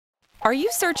Are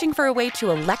you searching for a way to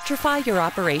electrify your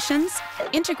operations,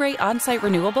 integrate on-site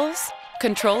renewables,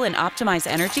 control and optimize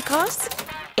energy costs,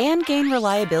 and gain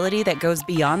reliability that goes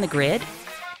beyond the grid?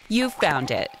 You've found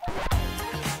it.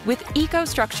 With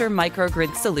EcoStruxure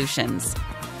Microgrid solutions.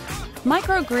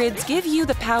 Microgrids give you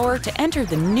the power to enter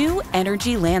the new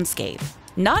energy landscape,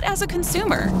 not as a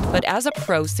consumer, but as a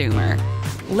prosumer.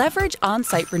 Leverage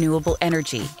on-site renewable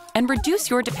energy and reduce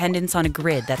your dependence on a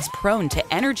grid that's prone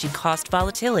to energy cost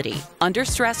volatility, under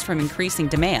stress from increasing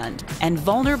demand, and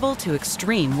vulnerable to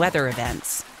extreme weather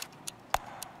events.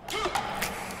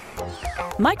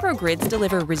 Microgrids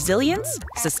deliver resilience,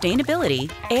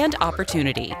 sustainability, and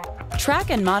opportunity. Track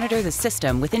and monitor the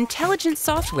system with intelligent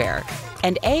software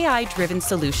and AI-driven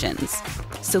solutions.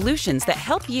 Solutions that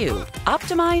help you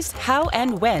optimize how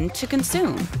and when to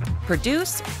consume,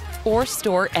 produce, or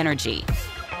store energy.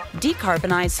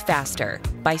 Decarbonize faster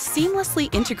by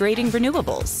seamlessly integrating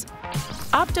renewables.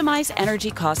 Optimize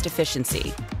energy cost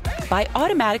efficiency by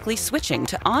automatically switching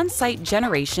to on-site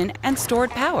generation and stored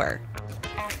power.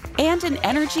 And an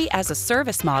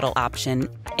energy-as-a-service model option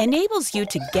enables you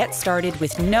to get started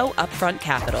with no upfront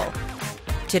capital.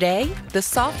 Today, the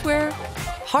software,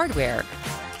 hardware,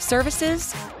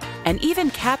 services, and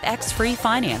even CapEx-free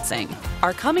financing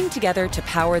are coming together to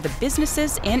power the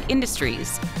businesses and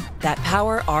industries that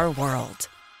power our world.